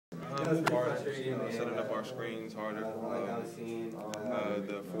Setting up our screens harder.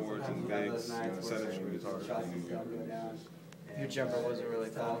 The forwards and bigs, setting screens harder. Your jumper wasn't really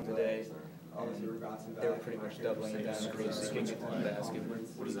falling today. They were pretty much doubling it down screens so you can get to the basket.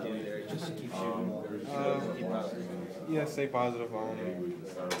 What do you do there? Just keep shooting. Yeah, stay positive.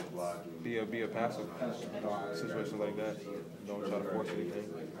 Be a passive situation like that. Don't try to force anything.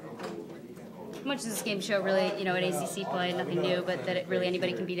 Much does this game show really, an ACC play, nothing new, but that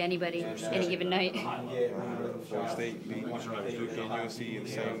anybody can beat anybody any given night? Florida State beat Duke and UNC in the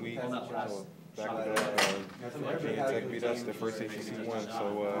same week. So back-to-back. Virginia Tech beat us their first ACC win.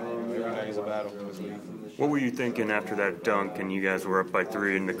 So every night is a battle in this league. What were you thinking after that dunk and you guys were up by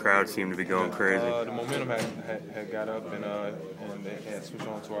 3 and the crowd seemed to be going crazy? The momentum had got up and they had switched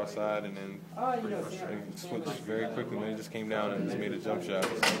on to our side and then pretty much they switched very quickly when it just came down and just made a jump shot. So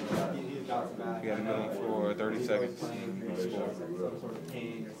we had a minimum for 30 seconds and scored.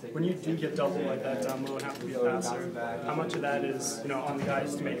 When you do get double like that down low and have to be a passer, how much of that is on the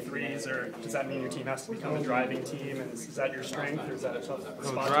guys to make threes, or does that mean your team has to become a driving team? And is that your strength, or is that a tough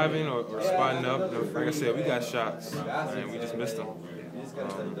spot? Driving or spotting up. Like I said, we got shots and we just missed them.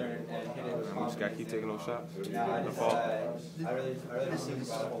 And we just got to keep taking those shots. The fault. This is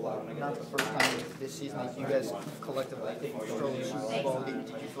not the first time this season that you guys collectively struggled to shoot the ball. Did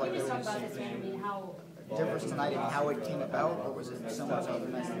you feel like there was a difference tonight in how it came about, or was it similar to other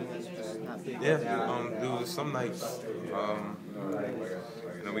nights that you guys just not big? Yeah, there was some nights,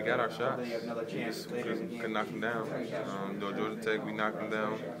 we got our shots. We just couldn't knock them down. Georgia Tech, we knocked them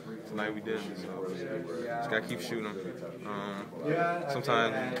down. Tonight we didn't. So just gotta keep shooting them.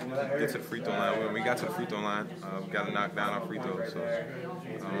 Sometimes get to the free throw line. When we got to the free throw line, we gotta knock down our free throws. So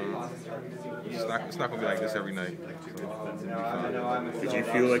it's not gonna be like this every night. So, Did you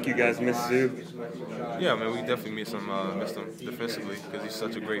feel like you guys missed Zoo? Yeah, man, we definitely missed him defensively because he's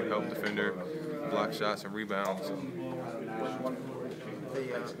such a great help defender, block shots and rebounds.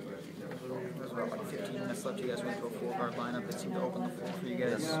 There's about like 15 minutes left. You guys went to a full-guard lineup. It seemed to open the floor for you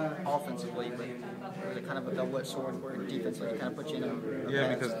guys offensively, but was it kind of a double-edged sword where defensively kind of put you in a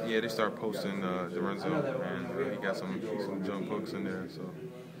Yeah, because they start posting Lorenzo, and he got some jump hooks in there. So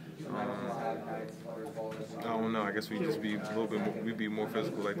I don't know. I guess we'd just be a little bit more, we'd be more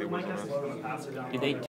physical like they were on us.